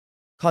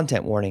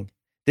Content warning.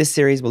 This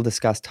series will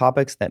discuss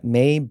topics that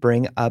may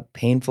bring up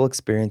painful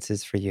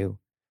experiences for you.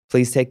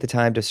 Please take the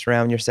time to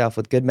surround yourself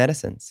with good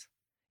medicines.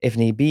 If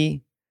need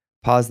be,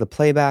 pause the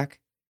playback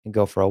and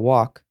go for a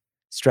walk,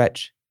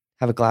 stretch,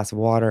 have a glass of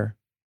water,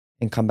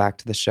 and come back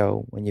to the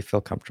show when you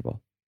feel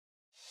comfortable.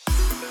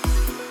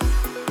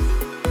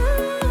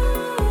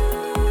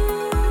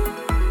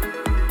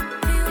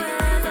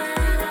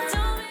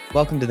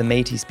 Welcome to the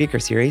Métis Speaker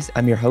Series.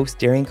 I'm your host,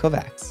 Davoren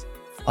Kovacs.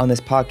 On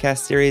this podcast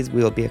series,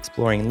 we will be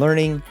exploring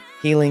learning,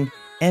 healing,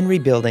 and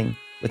rebuilding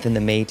within the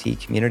Métis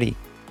community.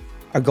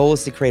 Our goal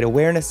is to create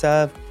awareness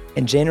of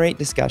and generate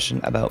discussion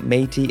about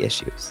Métis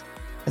issues,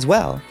 as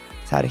well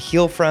as how to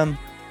heal from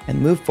and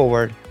move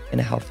forward in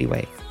a healthy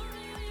way.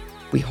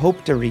 We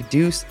hope to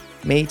reduce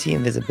Métis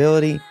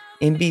invisibility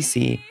in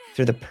BC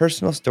through the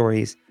personal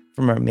stories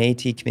from our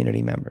Métis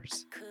community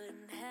members.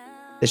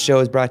 The show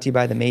is brought to you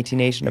by the Métis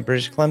Nation of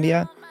British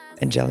Columbia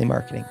and Jelly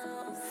Marketing.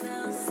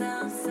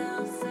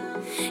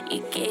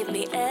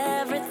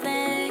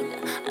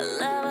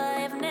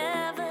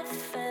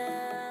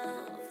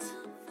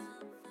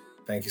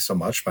 Thank you so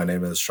much. My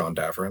name is Shaughn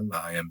Davoren.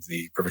 I am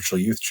the Provincial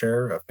Youth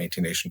Chair of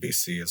Métis Nation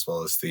BC, as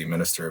well as the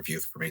Minister of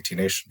Youth for Métis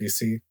Nation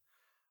BC.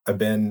 I've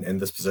been in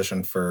this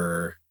position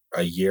for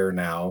a year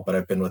now, but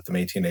I've been with the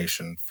Métis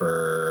Nation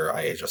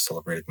I just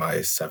celebrated my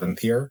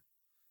 7th year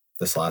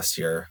this last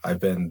year. I've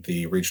been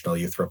the Regional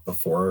Youth Rep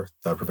before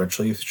the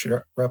Provincial Youth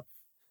Rep.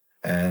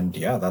 And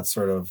yeah, that's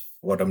sort of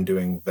what I'm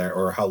doing there,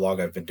 or how long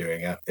I've been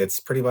doing it. It's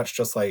pretty much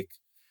just like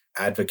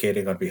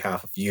advocating on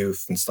behalf of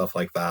youth and stuff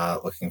like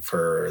that, looking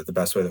for the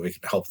best way that we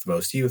can help the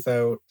most youth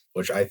out,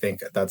 which I think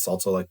that's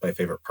also like my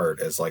favorite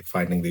part, is like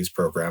finding these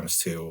programs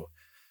to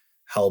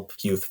help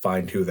youth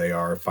find who they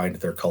are, find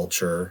their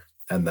culture,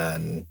 and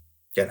then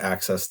get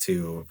access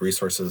to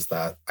resources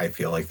that I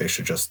feel like they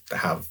should just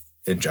have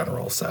in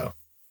general. So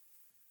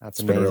That's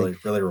it's amazing. been really,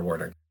 really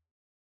rewarding.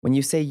 When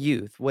you say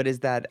youth, what is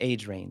that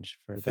age range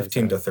for those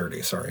 15 to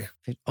 30, sorry.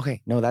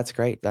 Okay, no, that's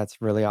great.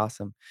 That's really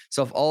awesome.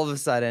 So if all of a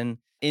sudden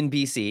in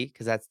BC,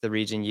 because that's the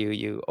region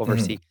you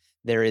oversee,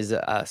 there is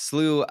a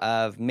slew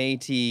of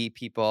Métis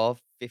people,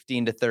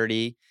 15 to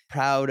 30,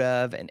 proud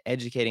of and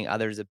educating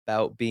others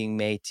about being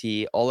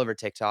Métis all over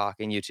TikTok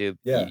and YouTube,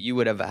 you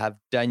would have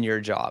done your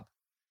job.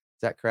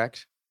 Is that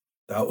correct?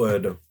 That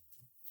would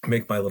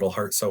make my little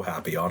heart so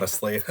happy,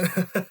 honestly.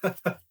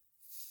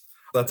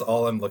 That's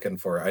all I'm looking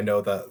for. I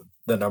know that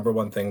the number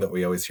one thing that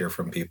we always hear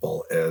from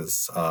people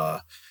is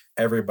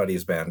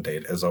everybody's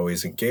mandate is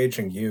always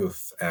engaging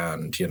youth.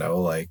 And,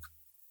 like,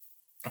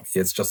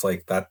 it's just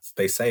like that.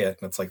 They say it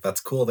and it's like,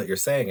 that's cool that you're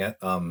saying it.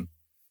 But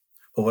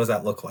what does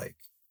that look like?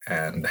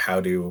 And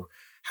how do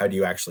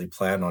you actually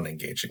plan on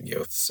engaging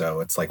youth? So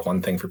it's like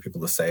one thing for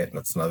people to say it, and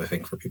it's another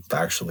thing for people to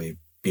actually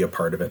be a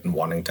part of it and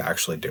wanting to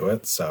actually do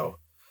it. So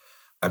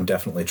I'm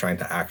definitely trying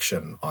to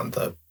action on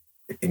the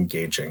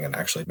engaging and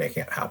actually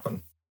making it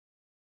happen.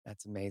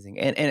 That's amazing.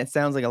 And it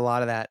sounds like a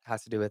lot of that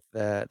has to do with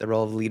the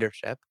role of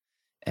leadership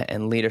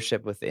and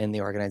leadership within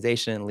the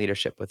organization and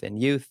leadership within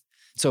youth.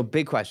 So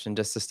big question,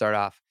 just to start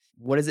off,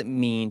 what does it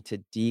mean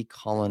to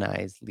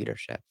decolonize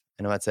leadership?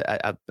 I know that's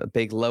a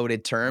big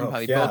loaded term.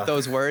 Probably both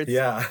those words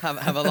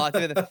have a lot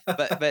to do with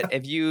it. But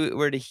if you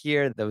were to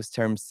hear those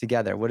terms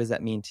together, what does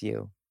that mean to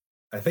you?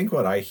 I think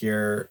what I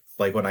hear,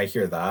 like when I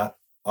hear that,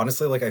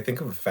 honestly, like I think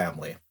of a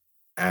family.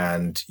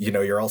 And,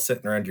 you're all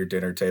sitting around your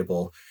dinner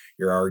table,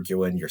 you're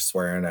arguing, you're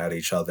swearing at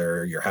each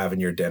other, you're having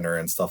your dinner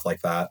and stuff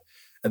like that.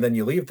 And then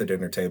you leave the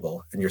dinner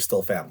table and you're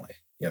still family,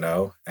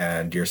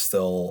 and you're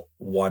still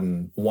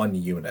one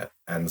unit.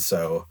 And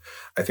so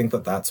I think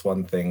that that's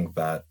one thing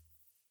that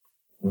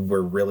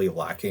we're really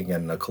lacking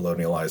in a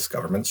colonialized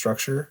government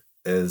structure,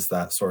 is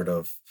that sort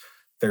of,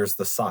 there's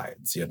the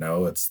sides,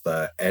 it's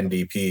the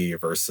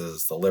NDP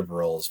versus the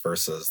Liberals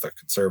versus the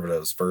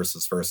Conservatives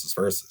versus.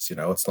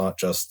 It's not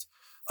just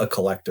a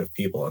collective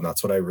people. And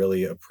that's what I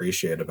really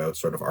appreciate about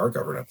sort of our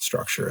governance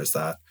structure, is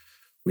that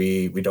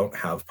we don't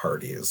have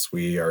parties.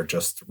 We are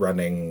just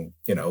running,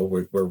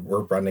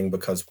 we're running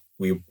because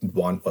we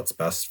want what's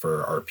best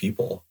for our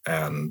people.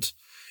 And,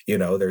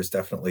 there's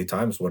definitely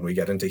times when we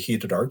get into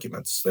heated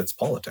arguments. It's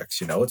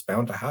politics, it's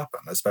bound to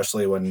happen,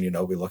 especially when,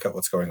 we look at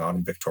what's going on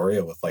in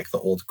Victoria with like the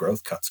old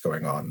growth cuts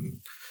going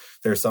on.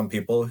 There's some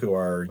people who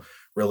are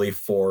really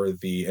for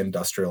the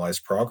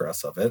industrialized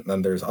progress of it. And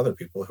then there's other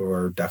people who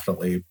are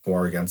definitely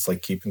more against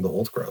like keeping the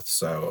old growth.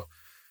 So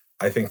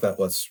I think that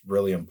what's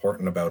really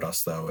important about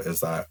us, though,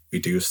 is that we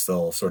do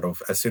still sort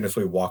of, as soon as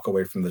we walk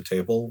away from the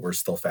table, we're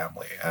still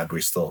family and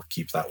we still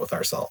keep that with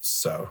ourselves.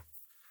 So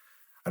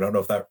I don't know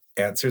if that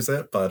answers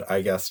it, but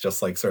I guess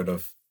just like sort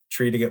of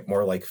treating it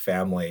more like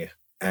family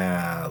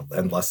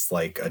and less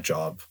like a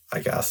job, I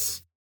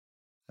guess.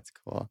 That's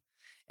cool.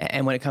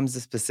 And when it comes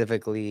to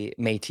specifically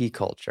Métis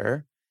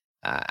culture,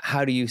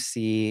 how do you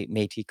see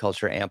Métis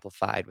culture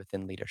amplified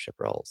within leadership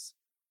roles?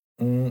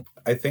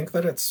 I think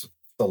that it's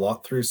a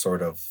lot through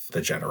sort of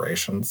the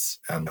generations.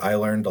 And I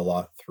learned a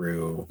lot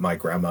through my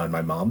grandma and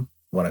my mom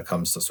when it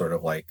comes to sort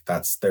of like,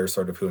 they're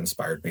sort of who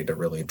inspired me to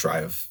really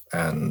drive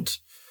and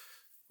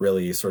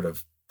really sort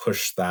of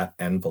push that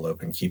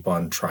envelope and keep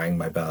on trying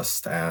my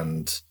best.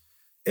 And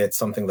it's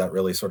something that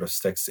really sort of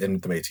sticks in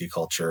the Métis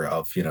culture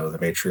of, the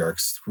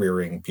matriarchs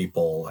rearing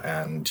people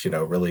and,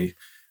 really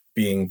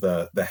being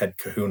the head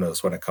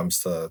kahunas when it comes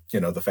to,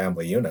 the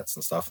family units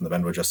and stuff. And the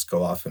men would just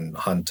go off and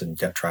hunt and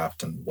get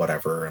trapped and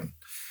whatever. And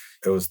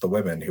it was the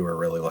women who were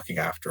really looking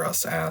after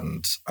us.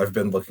 And I've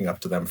been looking up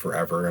to them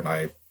forever, and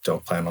I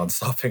don't plan on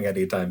stopping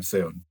anytime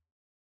soon.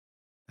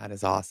 That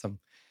is awesome.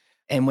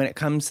 And when it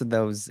comes to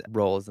those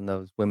roles and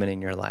those women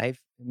in your life,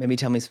 maybe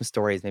tell me some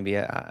stories, maybe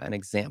an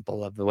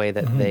example of the way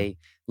that they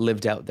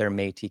lived out their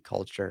Métis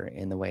culture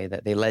in the way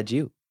that they led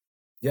you.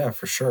 Yeah,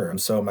 for sure. And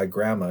so my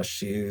grandma,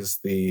 she's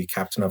the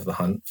captain of the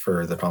hunt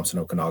for the Thompson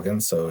Okanagan.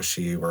 So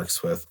she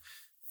works with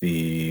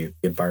the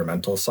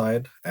environmental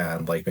side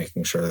and like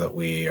making sure that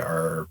we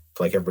are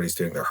like everybody's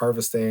doing their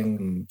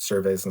harvesting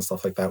surveys and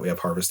stuff like that. We have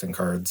harvesting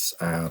cards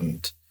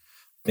and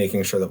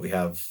making sure that we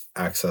have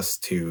access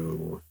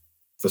to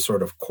the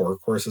sort of core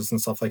courses and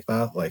stuff like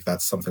that. Like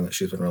that's something that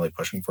she's been really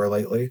pushing for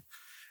lately.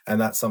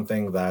 And that's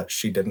something that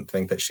she didn't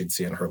think that she'd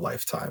see in her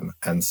lifetime.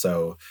 And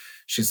so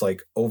she's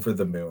like over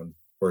the moon.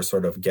 We're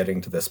sort of getting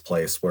to this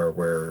place where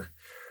we're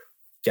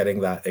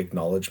getting that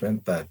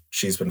acknowledgement that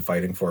she's been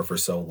fighting for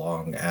so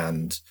long.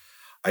 And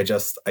I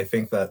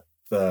think that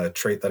the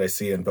trait that I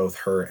see in both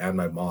her and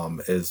my mom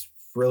is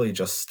really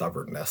just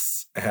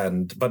stubbornness.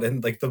 But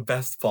in like the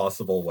best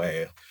possible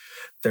way.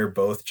 They're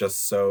both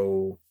just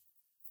so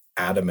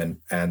adamant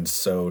and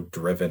so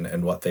driven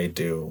in what they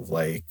do,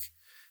 like,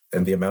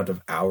 and the amount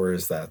of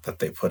hours that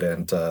they put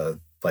into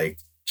like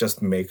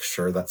just make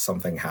sure that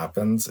something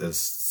happens is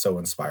so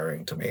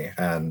inspiring to me,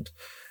 and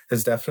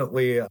has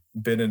definitely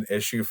been an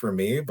issue for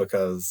me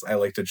because I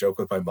like to joke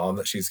with my mom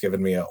that she's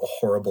given me a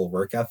horrible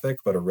work ethic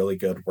but a really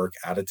good work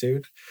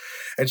attitude.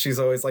 And she's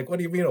always like, what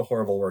do you mean a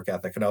horrible work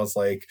ethic? And I was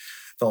like,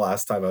 the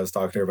last time I was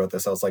talking to her about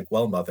this, I was like,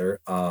 well, mother,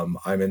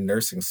 I'm in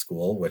nursing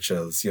school, which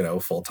is,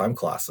 full-time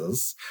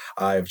classes.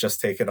 I've just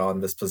taken on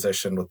this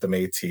position with the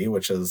Métis,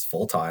 which is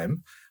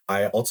full-time.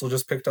 I also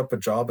just picked up a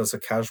job as a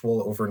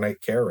casual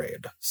overnight care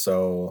aide.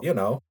 So,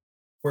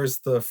 where's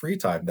the free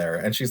time there?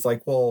 And she's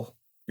like, well,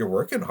 you're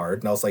working hard.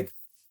 And I was like,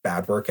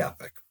 bad work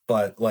ethic.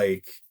 But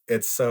like,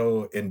 it's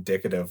so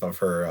indicative of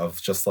her,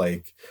 of just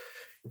like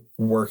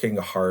working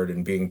hard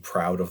and being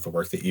proud of the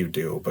work that you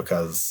do,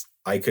 because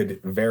I could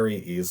very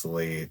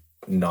easily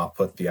not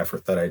put the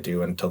effort that I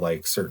do into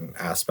like certain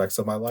aspects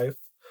of my life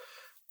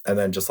and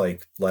then just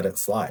like let it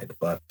slide.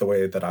 But the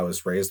way that I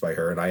was raised by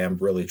her, and I am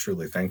really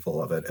truly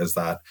thankful of it, is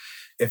that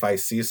if I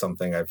see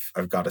something,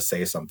 I've got to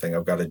say something,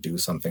 I've got to do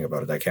something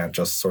about it. I can't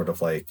just sort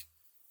of like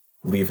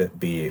leave it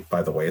be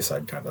by the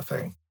wayside kind of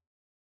thing.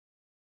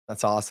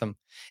 That's awesome.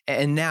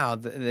 And now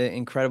the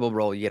incredible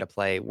role you get to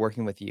play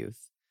working with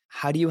youth.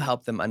 How do you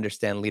help them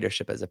understand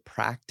leadership as a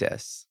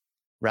practice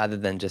rather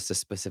than just a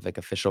specific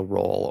official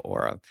role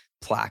or a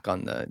plaque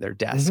on their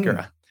desk or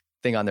a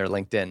thing on their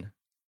LinkedIn?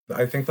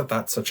 I think that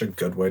that's such a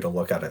good way to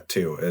look at it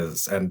too,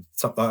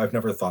 I've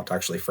never thought to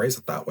actually phrase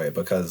it that way,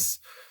 because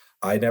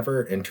I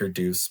never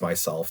introduce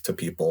myself to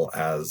people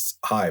as,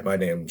 hi, my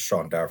name's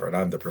Shaughn Davoren,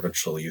 I'm the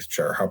provincial youth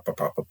chair,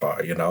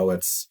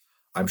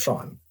 I'm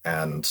Shaughn.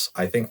 And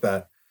I think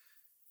that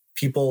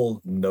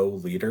people know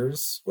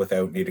leaders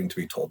without needing to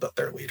be told that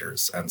they're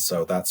leaders. And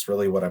so that's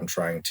really what I'm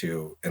trying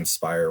to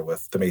inspire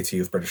with the Métis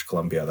Youth British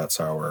Columbia. That's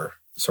our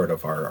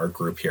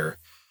group here.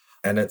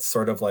 And it's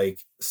sort of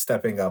like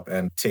stepping up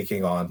and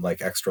taking on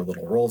like extra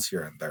little roles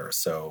here and there.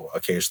 So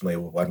occasionally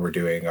when we're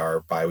doing our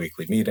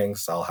biweekly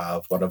meetings, I'll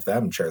have one of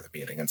them chair the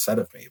meeting instead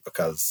of me,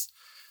 because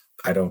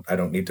I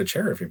don't need to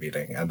chair every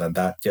meeting. And then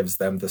that gives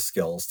them the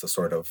skills to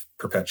sort of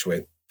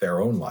perpetuate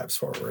their own lives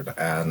forward.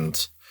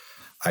 And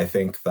I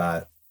think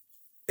that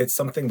it's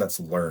something that's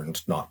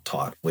learned, not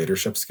taught,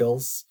 leadership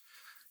skills.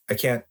 I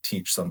can't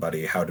teach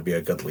somebody how to be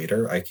a good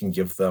leader. I can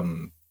give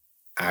them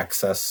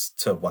access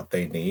to what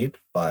they need,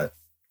 but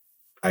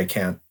I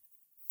can't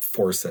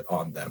force it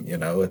on them.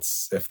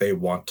 It's if they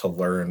want to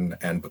learn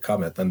and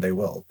become it, then they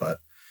will. But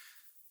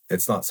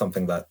it's not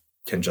something that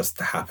can just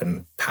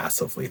happen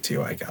passively to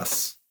you, I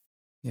guess.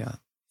 Yeah.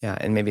 Yeah.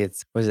 And maybe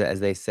as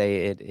they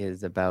say, it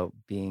is about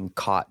being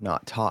caught,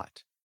 not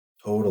taught.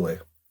 Totally.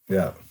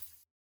 Yeah.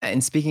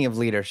 And speaking of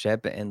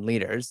leadership and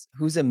leaders,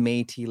 who's a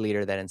Métis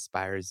leader that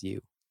inspires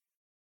you?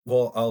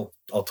 Well,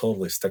 I'll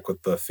totally stick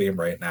with the theme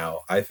right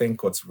now. I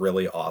think what's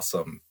really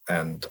awesome,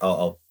 and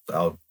I'll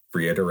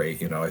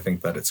reiterate, I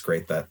think that it's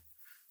great that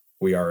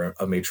we are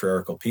a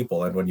matriarchal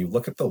people. And when you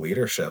look at the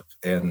leadership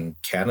in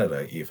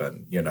Canada,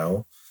 even,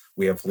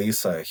 we have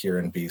Lisa here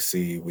in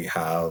BC, we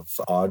have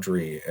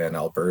Audrey in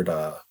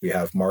Alberta, we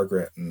have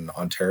Margaret in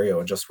Ontario,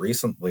 and just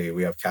recently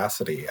we have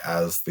Cassidy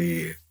as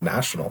the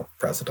national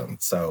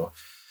president. So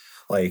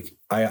like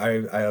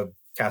I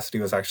Cassidy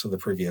was actually the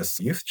previous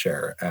youth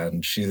chair,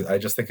 and I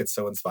just think it's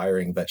so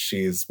inspiring that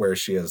she's where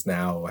she is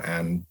now.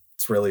 And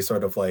it's really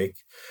sort of like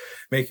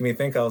making me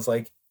think, I was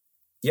like,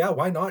 yeah,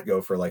 why not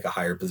go for like a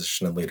higher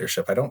position in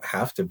leadership? I don't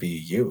have to be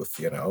youth,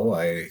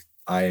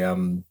 I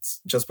am,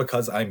 just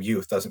because I'm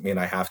youth doesn't mean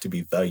I have to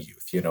be the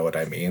youth. You know what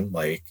I mean?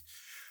 Like,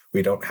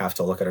 we don't have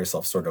to look at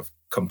ourselves sort of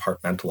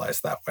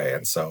compartmentalized that way.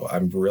 And so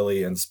I'm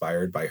really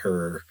inspired by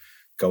her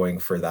going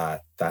for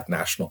that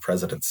national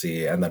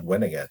presidency and then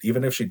winning it.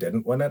 Even if she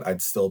didn't win it,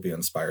 I'd still be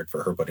inspired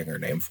for her putting her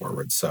name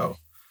forward. So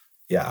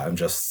yeah, I'm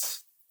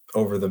just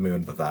over the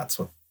moon that that's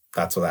what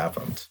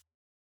happened.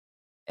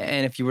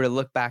 And if you were to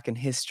look back in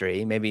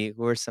history, maybe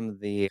who are some of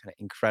the kind of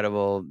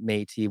incredible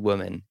Métis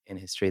women in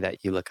history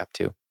that you look up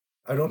to?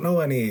 I don't know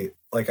any,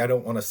 like, I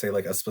don't want to say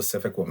like a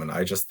specific woman.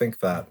 I just think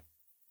that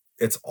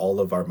it's all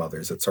of our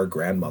mothers, it's our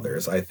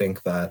grandmothers. I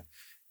think that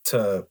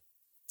to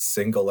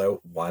single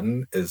out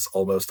one is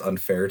almost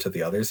unfair to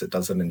the others. It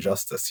does an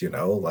injustice,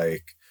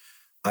 Like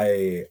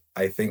I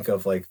think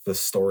of like the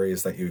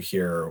stories that you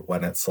hear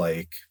when it's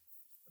like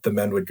the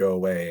men would go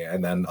away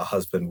and then a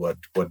husband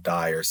would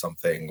die or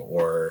something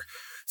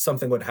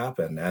would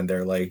happen. And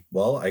they're like,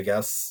 well, I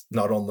guess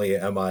not only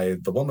am I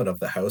the woman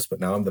of the house, but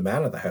now I'm the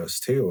man of the house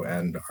too.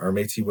 And our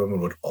Métis women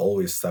would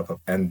always step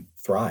up and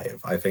thrive.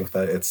 I think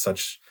that it's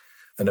such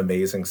an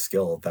amazing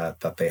skill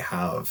that they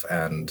have,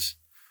 and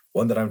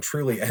one that I'm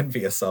truly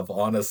envious of,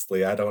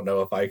 honestly. I don't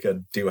know if I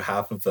could do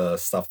half of the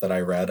stuff that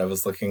I read. I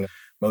was looking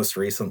most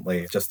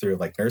recently just through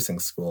like nursing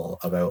school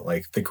about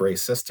like the Grey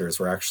Sisters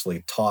were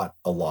actually taught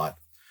a lot.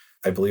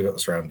 I believe it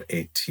was around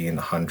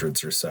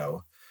 1800s or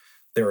so.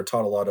 They were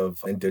taught a lot of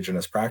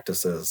indigenous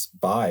practices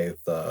by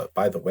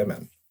the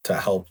women to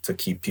help to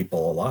keep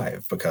people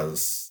alive,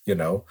 because,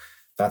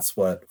 that's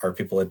what our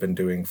people had been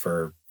doing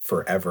for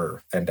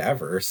forever and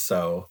ever.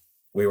 So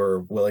we were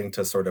willing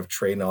to sort of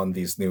train on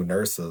these new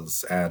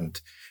nurses and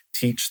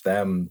teach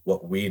them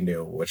what we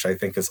knew, which I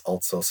think is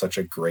also such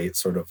a great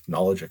sort of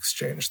knowledge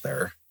exchange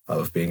there,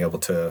 of being able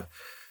to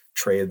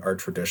trade our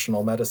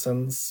traditional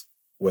medicines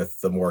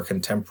with the more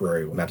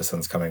contemporary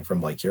medicines coming from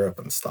like Europe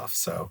and stuff.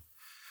 So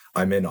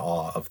I'm in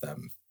awe of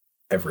them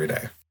every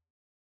day.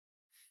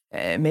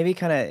 And maybe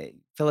kind of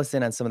fill us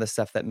in on some of the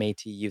stuff that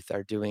Métis youth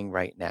are doing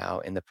right now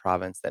in the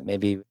province that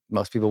maybe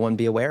most people wouldn't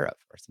be aware of,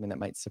 or something that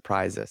might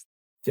surprise us.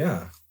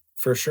 Yeah,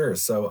 for sure.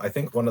 So I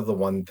think one of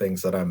the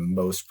things that I'm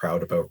most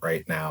proud about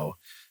right now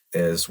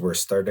is we're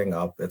starting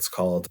up, it's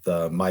called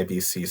the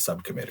MNBC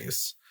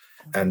subcommittees.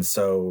 And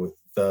so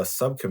the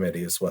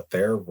subcommittees, what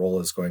their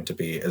role is going to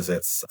be is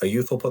it's a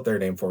youth will put their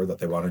name forward that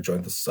they want to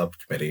join the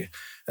subcommittee.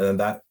 And then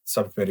that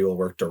subcommittee will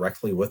work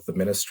directly with the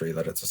ministry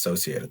that it's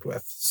associated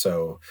with.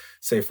 So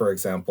say, for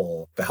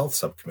example, the health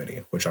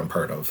subcommittee, which I'm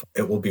part of,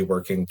 it will be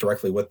working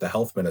directly with the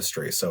health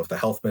ministry. So if the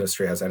health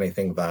ministry has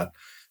anything that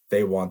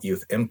they want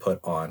youth input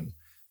on,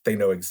 they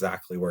know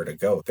exactly where to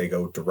go. They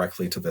go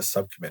directly to this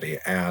subcommittee.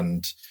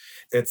 And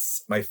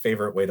it's my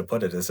favorite way to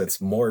put it is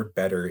it's more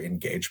better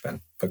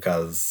engagement,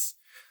 because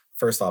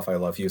first off, I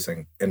love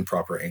using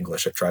improper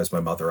English. It drives my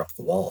mother up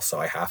the wall, so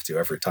I have to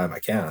every time I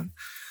can.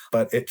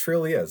 But it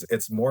truly is.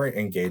 It's more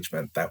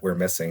engagement that we're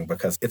missing,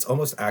 because it's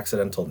almost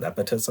accidental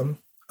nepotism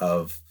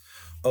of,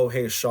 oh,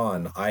 hey,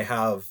 Shaughn, I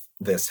have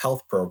this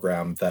health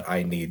program that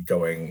I need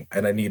going,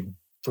 and I need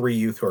 3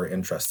 youth who are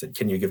interested.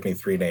 Can you give me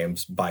 3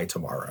 names by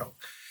tomorrow?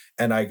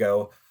 And I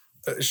go,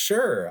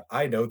 sure,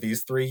 I know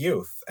these 3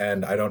 youth,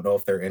 and I don't know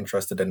if they're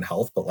interested in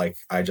health, but like,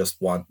 I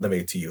just want the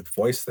Métis youth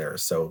voice there.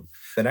 So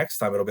the next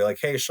time it'll be like,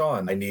 hey,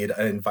 Shaughn, I need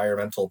an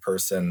environmental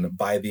person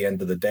by the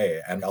end of the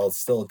day. And I'll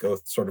still go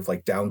sort of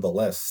like down the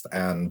list.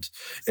 And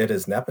it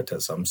is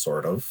nepotism,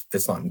 sort of.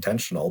 It's not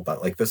intentional,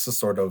 but like, this is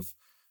sort of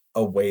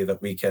a way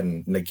that we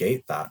can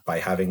negate that by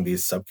having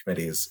these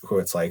subcommittees who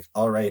it's like,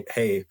 all right,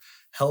 hey,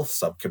 health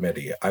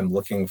subcommittee, I'm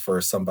looking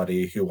for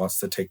somebody who wants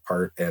to take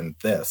part in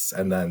this.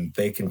 And then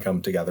they can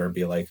come together and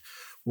be like,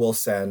 we'll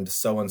send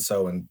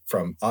so-and-so and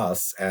from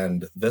us,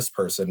 and this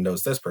person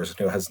knows this person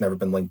who has never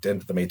been linked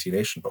into the Métis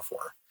Nation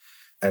before.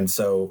 And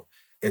so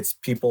it's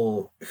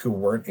people who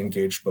weren't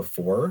engaged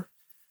before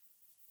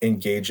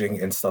engaging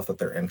in stuff that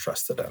they're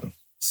interested in.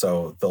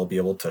 So they'll be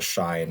able to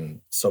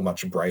shine so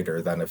much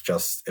brighter than if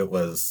just it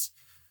was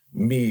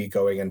me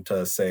going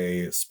into,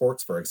 say,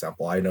 sports, for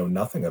example. I know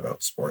nothing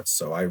about sports,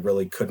 so I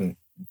really couldn't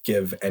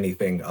give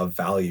anything of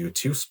value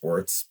to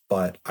sports,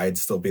 but I'd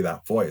still be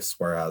that voice.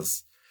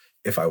 Whereas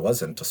if I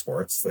was into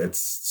sports, it's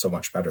so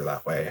much better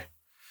that way.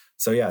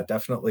 So yeah,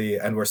 definitely.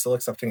 And we're still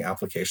accepting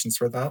applications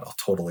for that. I'll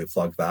totally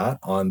plug that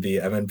on the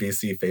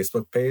MNBC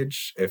Facebook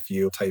page. If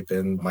you type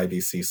in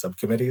MNBC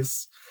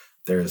subcommittees,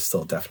 there is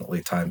still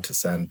definitely time to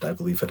send, I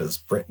believe it is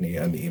Brittany,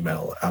 an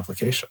email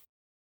application.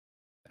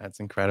 That's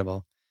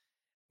incredible.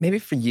 Maybe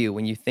for you,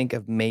 when you think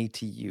of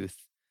Métis youth,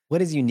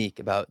 what is unique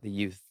about the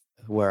youth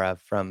who are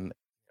from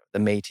the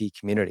Métis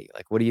community?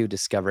 Like, what are you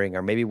discovering,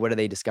 or maybe what are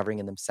they discovering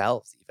in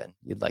themselves even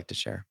you'd like to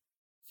share?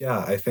 Yeah,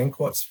 I think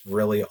what's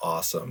really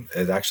awesome,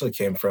 it actually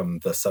came from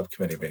the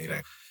subcommittee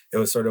meeting. It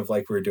was sort of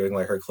like we were doing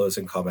like our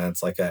closing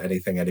comments, like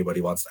anything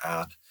anybody wants to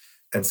add.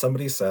 And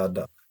somebody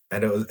said,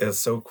 and it was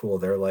so cool.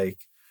 They're like,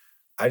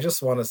 I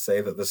just want to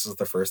say that this is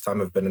the first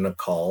time I've been in a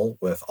call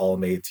with all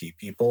Métis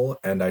people,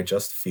 and I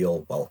just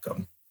feel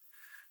welcome.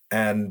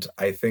 And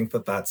I think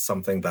that that's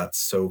something that's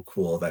so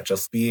cool, that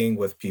just being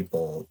with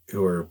people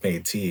who are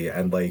Métis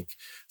and like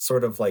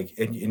sort of like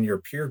in your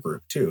peer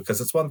group too, because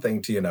it's one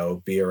thing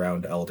to, be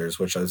around elders,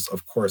 which is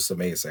of course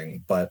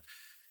amazing, but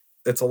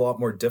it's a lot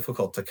more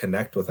difficult to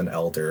connect with an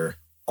elder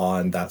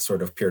on that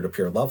sort of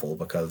peer-to-peer level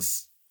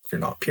because you're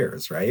not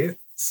peers, right?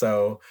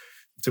 So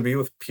to be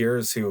with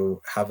peers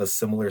who have a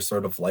similar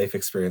sort of life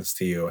experience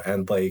to you,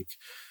 and like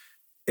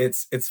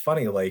it's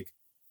funny, like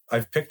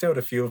I've picked out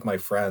a few of my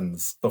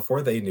friends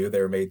before they knew they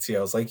were Métis.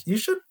 I was like, you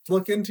should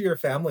look into your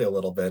family a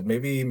little bit.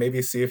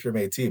 Maybe see if you're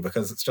Métis,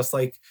 because it's just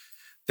like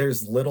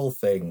there's little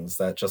things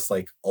that just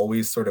like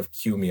always sort of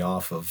cue me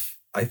off of,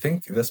 I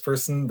think this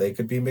person, they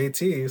could be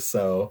Métis.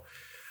 So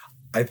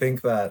I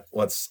think that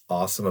what's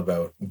awesome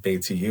about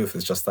Métis youth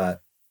is just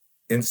that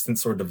instant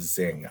sort of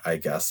zing, I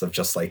guess, of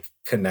just like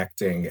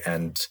connecting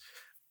and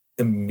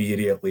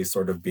immediately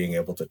sort of being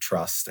able to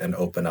trust and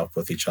open up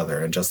with each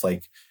other and just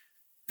like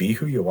be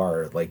who you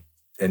are, like,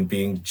 and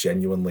being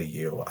genuinely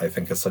you, I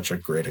think is such a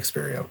great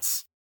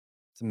experience.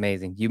 It's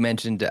amazing. You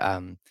mentioned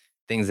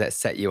things that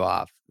set you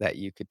off that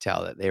you could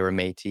tell that they were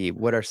Métis.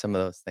 What are some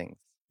of those things?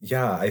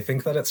 Yeah, I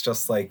think that it's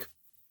just like,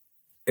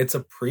 it's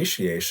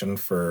appreciation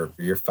for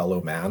your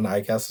fellow man,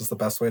 I guess is the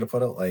best way to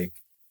put it. Like,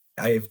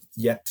 I've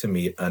yet to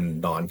meet a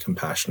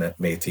non-compassionate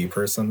Métis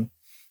person.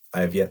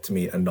 I've yet to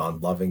meet a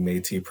non-loving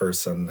Métis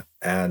person.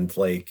 And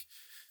like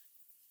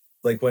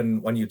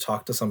when you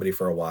talk to somebody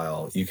for a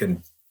while,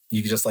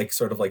 you just like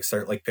sort of like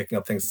start like picking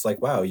up things. It's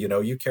like, wow,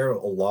 you care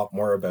a lot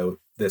more about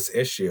this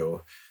issue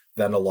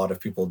than a lot of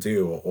people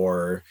do.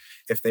 Or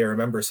if they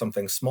remember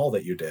something small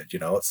that you did,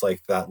 it's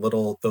like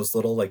those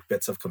little like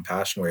bits of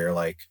compassion where you're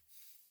like,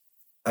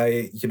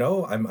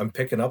 I'm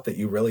picking up that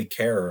you really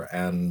care.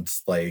 And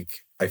like,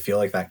 I feel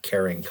like that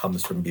caring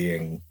comes from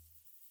being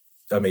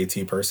a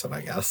Métis person,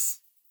 I guess.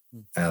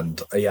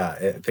 And yeah,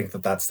 I think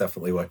that that's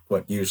definitely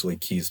what usually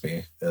keys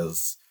me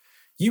is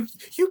you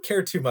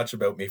care too much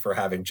about me for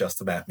having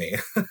just met me.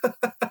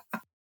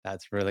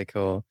 That's really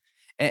cool.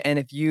 And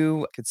if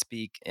you could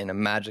speak in a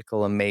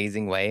magical,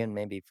 amazing way, and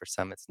maybe for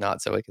some it's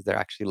not so because they're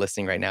actually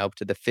listening right now,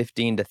 to the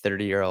 15 to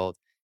 30-year-old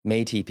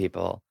Métis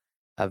people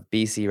of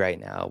BC right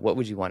now, what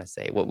would you want to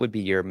say? What would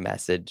be your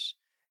message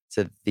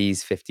to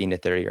these 15 to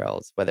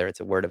 30-year-olds, whether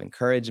it's a word of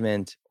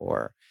encouragement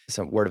or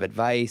some word of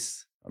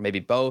advice or maybe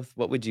both?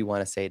 What would you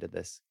want to say to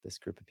this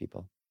group of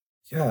people?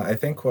 Yeah, I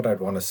think what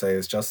I'd want to say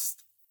is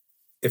just,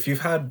 if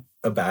you've had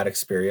a bad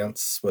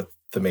experience with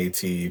the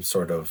Métis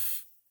sort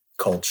of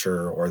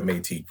culture or the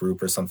Métis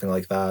group or something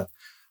like that,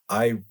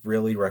 I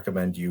really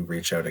recommend you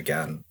reach out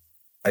again.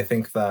 I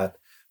think that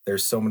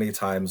there's so many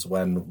times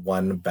when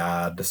one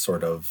bad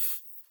sort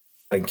of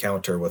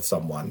encounter with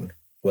someone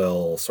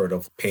will sort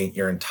of paint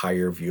your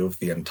entire view of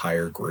the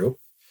entire group.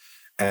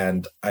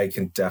 And I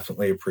can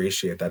definitely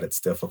appreciate that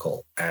it's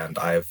difficult. And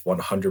I've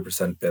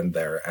 100% been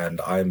there. And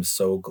I'm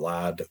so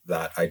glad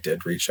that I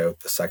did reach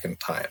out the second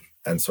time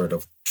and sort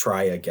of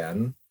try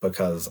again,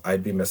 because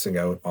I'd be missing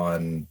out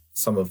on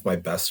some of my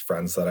best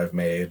friends that I've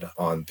made,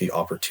 on the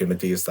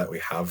opportunities that we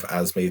have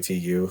as Métis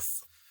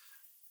youth.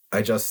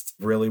 I just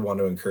really want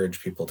to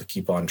encourage people to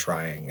keep on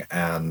trying.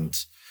 And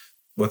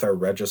with our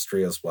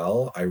registry as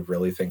well, I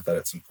really think that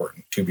it's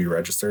important to be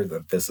registered,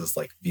 that this is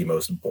like the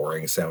most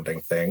boring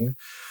sounding thing.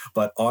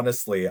 But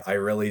honestly, I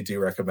really do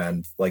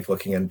recommend like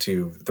looking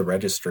into the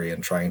registry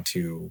and trying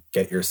to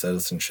get your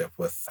citizenship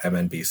with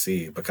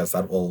MNBC, because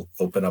that will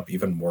open up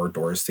even more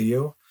doors to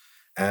you.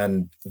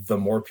 And the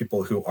more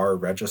people who are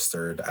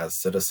registered as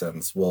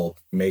citizens will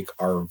make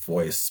our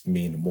voice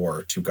mean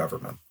more to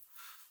government.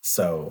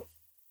 So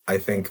I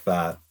think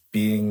that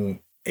being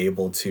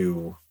able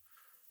to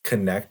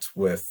connect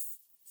with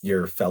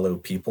your fellow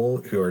people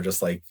who are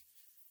just like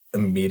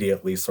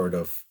immediately sort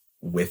of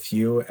with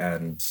you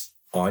and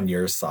on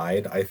your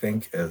side, I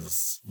think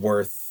is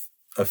worth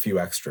a few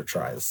extra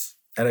tries.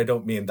 And I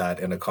don't mean that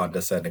in a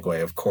condescending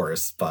way, of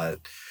course, but,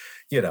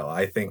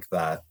 I think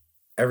that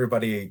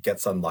everybody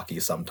gets unlucky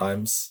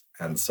sometimes.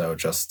 And so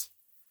just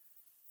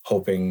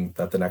hoping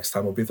that the next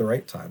time will be the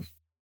right time.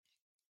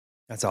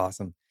 That's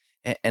awesome.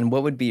 And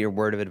what would be your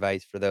word of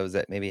advice for those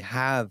that maybe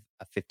have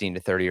a 15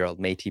 to 30-year-old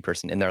Métis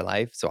person in their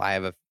life? So I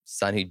have a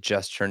son who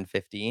just turned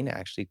 15,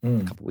 actually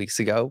a couple weeks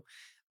ago.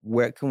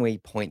 Where can we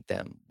point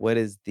them? What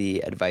is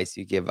the advice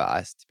you give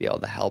us to be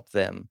able to help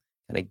them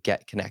kind of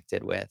get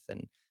connected with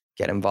and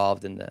get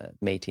involved in the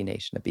Métis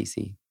Nation of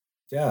BC?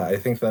 Yeah, I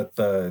think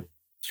that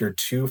your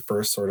two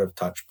first sort of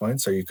touch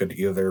points are, you could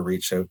either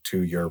reach out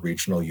to your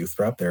regional youth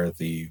rep. They're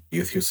the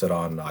youth who sit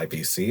on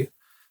IBC.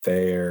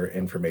 Their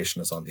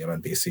information is on the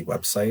MNBC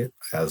website,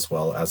 as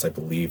well as I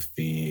believe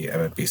the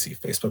MNBC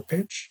Facebook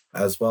page,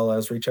 as well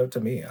as reach out to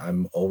me.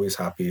 I'm always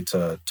happy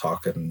to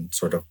talk and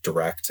sort of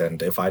direct.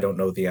 And if I don't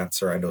know the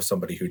answer, I know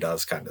somebody who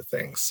does, kind of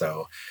thing.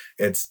 So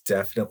it's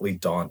definitely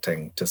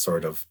daunting to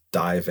sort of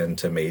dive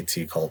into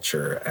Métis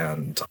culture.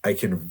 And I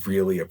can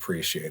really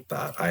appreciate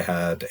that. I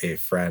had a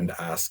friend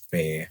ask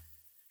me,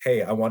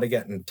 hey, I want to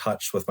get in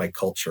touch with my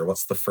culture.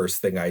 What's the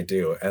first thing I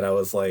do? And I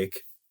was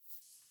like,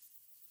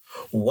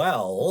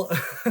 well,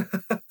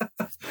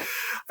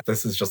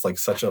 This is just like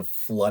such a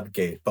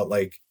floodgate, but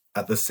like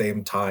at the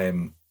same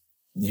time,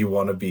 you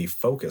want to be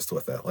focused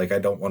with it. Like, I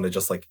don't want to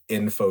just like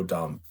info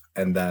dump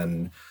and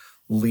then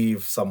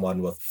leave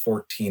someone with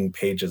 14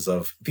 pages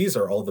of these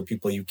are all the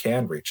people you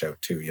can reach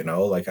out to, you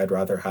know? Like, I'd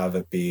rather have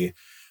it be,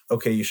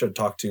 okay, you should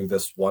talk to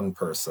this one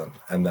person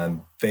and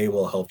then they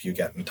will help you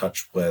get in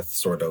touch with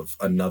sort of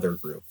another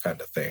group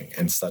kind of thing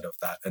instead of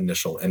that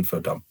initial info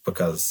dump.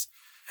 Because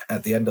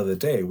at the end of the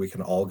day, we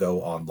can all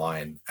go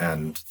online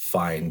and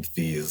find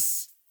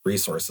these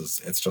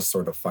resources. It's just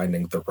sort of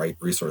finding the right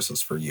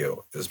resources for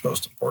you is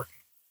most important.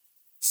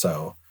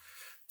 So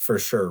for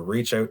sure,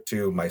 reach out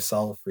to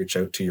myself, reach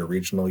out to your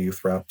regional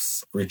youth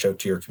reps, reach out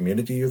to your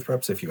community youth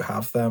reps if you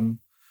have them.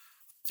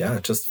 Yeah,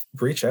 just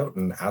reach out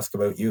and ask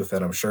about youth,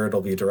 and I'm sure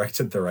it'll be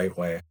directed the right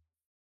way.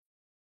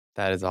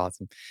 That is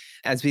awesome.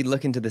 As we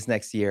look into this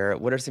next year,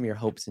 what are some of your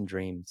hopes and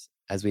dreams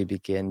as we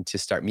begin to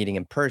start meeting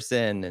in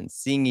person and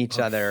seeing each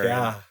other?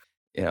 Yeah.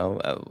 And,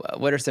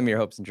 what are some of your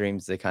hopes and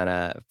dreams to kind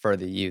of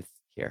further youth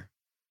here?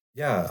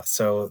 Yeah.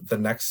 So the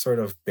next sort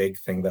of big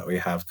thing that we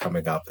have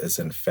coming up is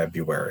in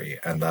February,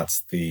 and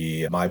that's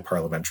the My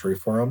Parliamentary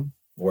Forum,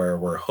 where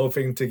we're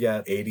hoping to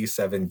get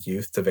 87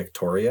 youth to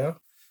Victoria.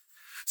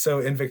 So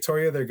in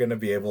Victoria, they're going to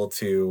be able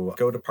to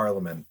go to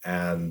Parliament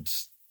and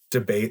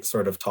debate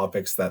sort of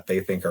topics that they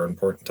think are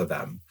important to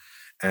them.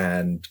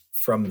 And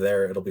from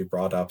there, it'll be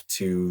brought up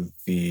to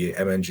the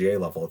MNGA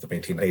level, the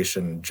Métis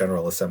Nation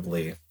General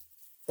Assembly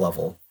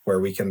level, where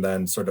we can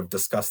then sort of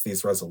discuss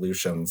these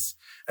resolutions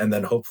and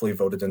then hopefully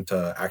vote it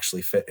into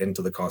actually fit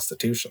into the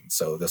Constitution.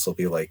 So this will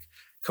be like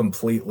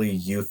completely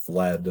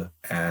youth-led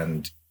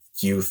and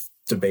youth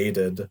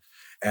debated.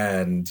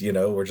 And,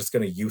 we're just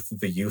going to youth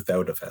the youth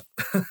out of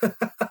it.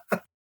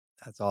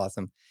 That's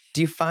awesome. Do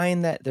you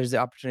find that there's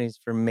opportunities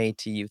for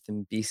Métis youth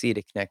in BC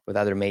to connect with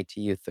other Métis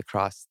youth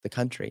across the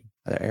country,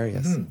 other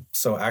areas? Mm-hmm.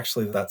 So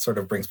actually, that sort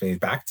of brings me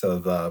back to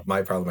the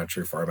My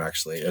Parliamentary Forum,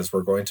 actually, is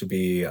we're going to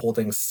be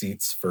holding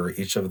seats for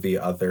each of the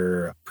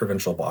other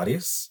provincial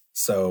bodies.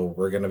 So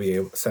we're going to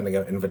be sending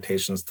out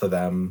invitations to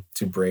them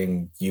to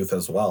bring youth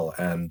as well.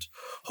 And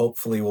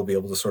hopefully we'll be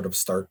able to sort of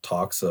start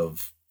talks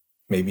of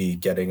maybe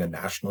getting a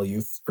national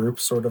youth group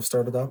sort of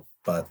started up.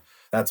 But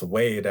that's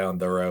way down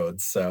the road.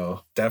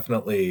 So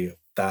definitely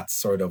that's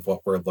sort of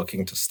what we're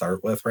looking to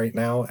start with right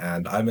now.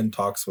 And I'm in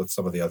talks with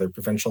some of the other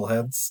provincial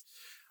heads.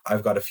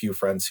 I've got a few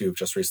friends who've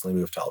just recently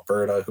moved to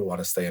Alberta who want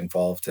to stay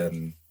involved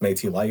in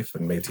Métis life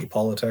and Métis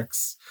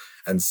politics.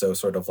 And so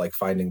sort of like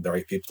finding the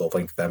right people to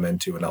link them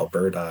into in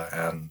Alberta.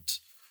 And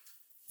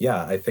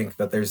yeah, I think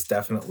that there's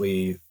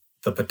definitely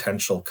the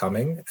potential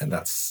coming. And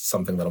that's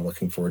something that I'm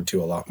looking forward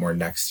to a lot more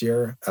next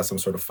year as I'm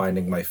sort of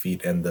finding my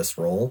feet in this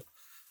role.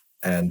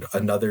 And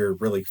another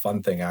really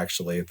fun thing,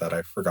 actually, that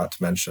I forgot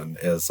to mention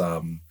is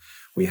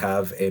we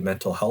have a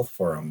mental health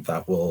forum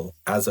that will,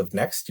 as of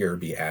next year,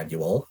 be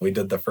annual. We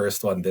did the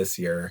first one this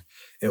year.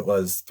 It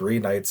was 3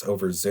 nights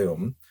over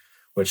Zoom,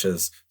 which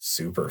is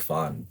super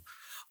fun.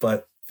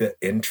 But the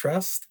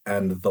interest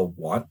and the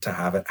want to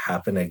have it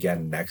happen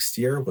again next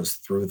year was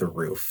through the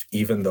roof,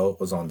 even though it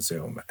was on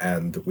Zoom.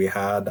 And we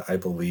had, I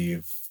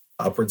believe,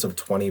 upwards of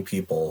 20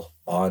 people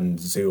on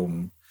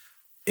Zoom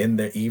in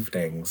the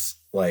evenings,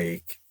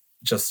 like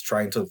just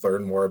trying to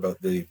learn more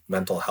about the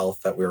mental health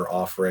that we were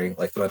offering,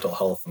 like the mental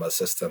health and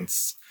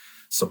assistance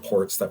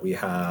supports that we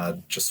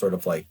had, just sort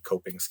of like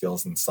coping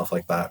skills and stuff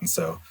like that. And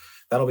so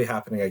that'll be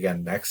happening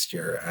again next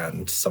year,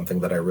 and something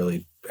that I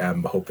really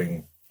am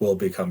hoping will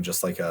become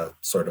just like a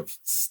sort of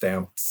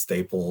stamped,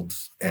 stapled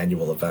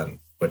annual event,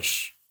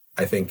 which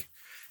I think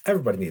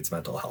everybody needs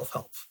mental health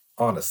help,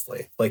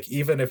 honestly. Like,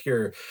 even if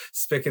you're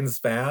spick and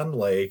span,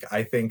 like,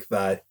 I think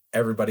that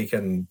everybody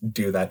can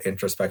do that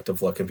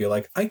introspective look and be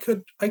like, I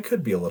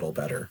could be a little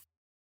better.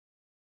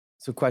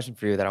 So question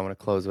for you that I want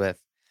to close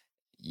with.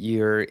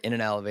 You're in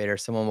an elevator,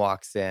 someone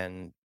walks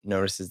in,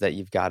 notices that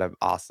you've got an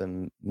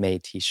awesome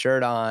Métis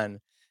shirt on,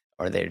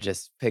 or they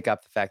just pick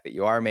up the fact that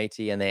you are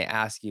Métis and they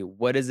ask you,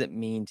 what does it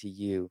mean to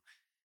you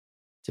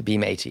to be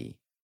Métis?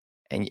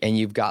 And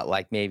you've got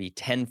like maybe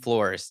 10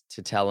 floors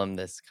to tell them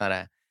this kind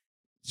of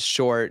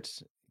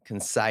short,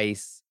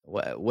 concise,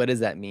 what does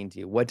that mean to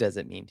you? What does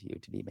it mean to you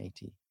to be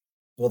Métis?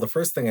 Well, the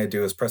first thing I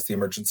do is press the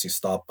emergency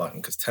stop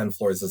button because 10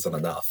 floors isn't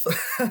enough.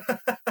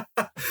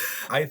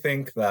 I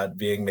think that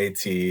being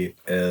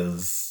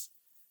Métis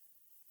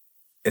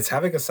it's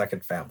having a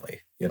second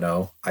family,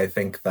 I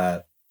think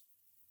that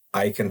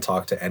I can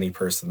talk to any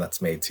person that's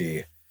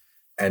Métis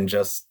and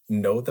just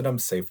know that I'm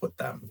safe with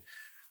them.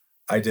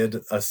 I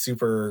did a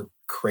super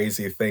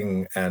crazy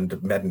thing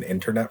and met an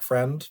internet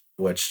friend,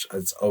 which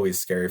is always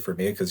scary for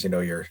me because,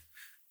 you're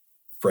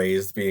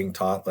raised being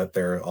taught that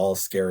they're all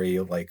scary,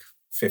 like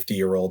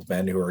 50-year-old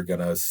men who are going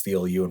to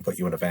steal you and put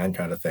you in a van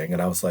kind of thing.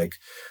 And I was like,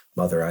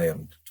 Mother, I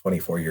am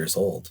 24 years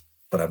old,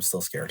 but I'm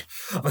still scared.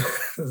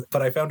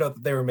 But I found out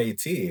that they were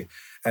Métis.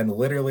 And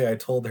literally I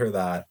told her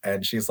that.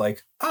 And she's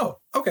like, oh,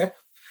 okay.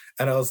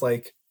 And I was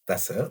like,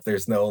 that's it.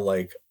 There's no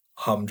like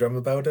humdrum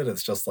about it.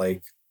 It's just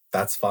like,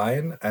 that's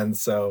fine. And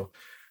so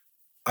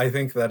I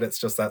think that it's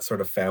just that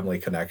sort of family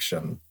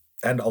connection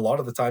And a lot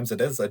of the times it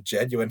is a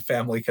genuine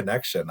family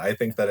connection. I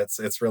think that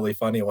it's really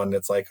funny when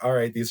it's like, all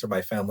right, these are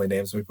my family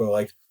names. People are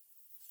like,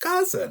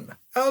 cousin,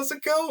 how's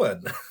it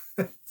going?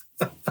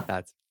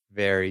 That's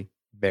very,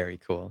 very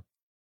cool.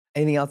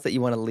 Anything else that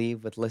you want to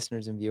leave with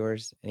listeners and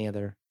viewers? Any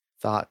other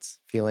thoughts,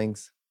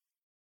 feelings?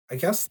 I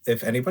guess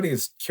if anybody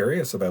is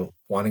curious about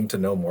wanting to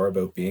know more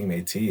about being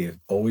Métis,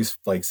 always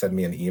send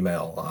me an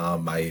email.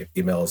 My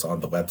email is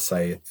on the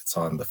website. It's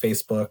on the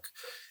Facebook.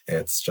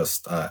 It's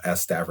just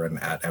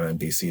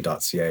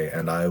sdavoren@mnbc.ca,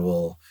 and I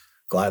will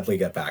gladly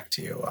get back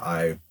to you.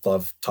 I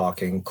love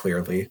talking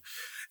clearly,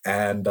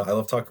 and I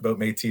love talking about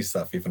Métis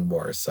stuff even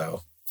more.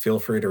 So feel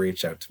free to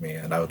reach out to me,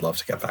 and I would love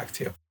to get back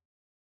to you.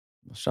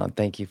 Well, Shaughn,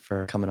 thank you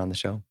for coming on the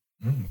show.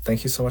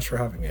 Thank you so much for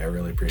having me. I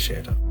really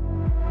appreciate it.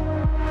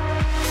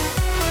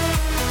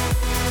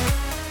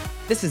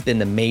 This has been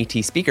the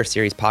Métis Speaker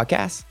Series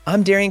podcast.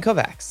 I'm Darian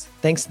Kovacs.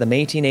 Thanks to the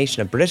Métis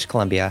Nation of British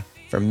Columbia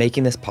for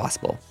making this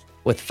possible,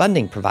 with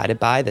funding provided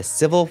by the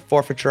Civil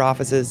Forfeiture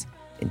Office's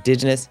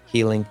Indigenous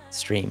Healing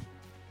Stream.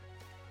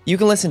 You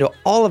can listen to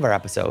all of our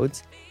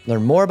episodes,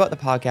 learn more about the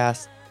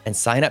podcast, and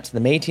sign up to the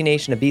Métis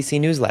Nation of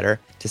BC newsletter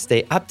to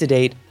stay up to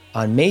date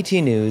on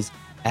Métis news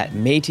at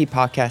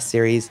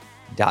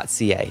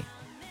métispodcastseries.ca.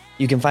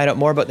 You can find out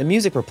more about the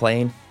music we're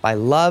playing by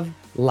Love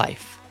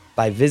Life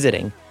by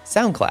visiting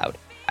SoundCloud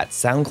at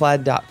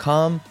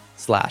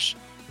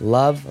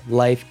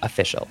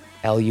soundcloud.com/lovelifeofficial,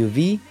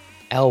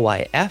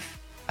 LUVLYF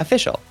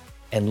official,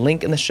 and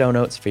link in the show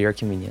notes for your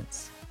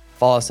convenience.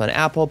 Follow us on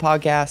Apple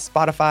Podcasts,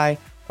 Spotify,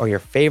 or your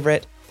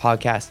favorite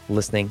podcast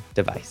listening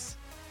device.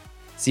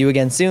 See you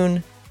again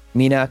soon.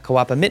 Mina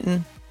Kawapa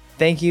Mitten.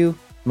 Thank you.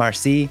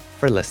 Marci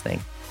for listening.